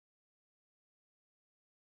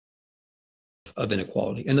of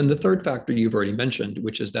inequality. And then the third factor you've already mentioned,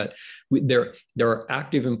 which is that there are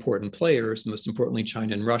active important players, most importantly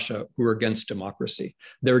China and Russia, who are against democracy.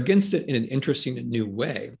 They're against it in an interesting and new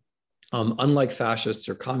way. Unlike fascists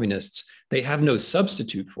or communists, they have no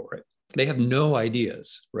substitute for it. They have no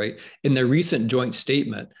ideas, right? In their recent joint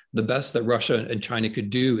statement, the best that Russia and China could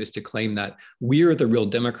do is to claim that we're the real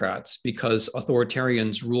Democrats because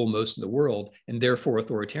authoritarians rule most of the world, and therefore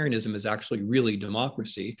authoritarianism is actually really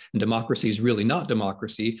democracy, and democracy is really not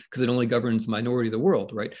democracy because it only governs the minority of the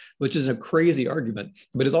world, right? Which is a crazy argument,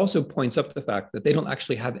 but it also points up the fact that they don't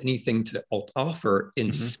actually have anything to offer.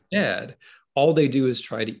 Instead, all they do is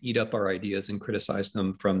try to eat up our ideas and criticize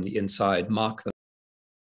them from the inside, mock them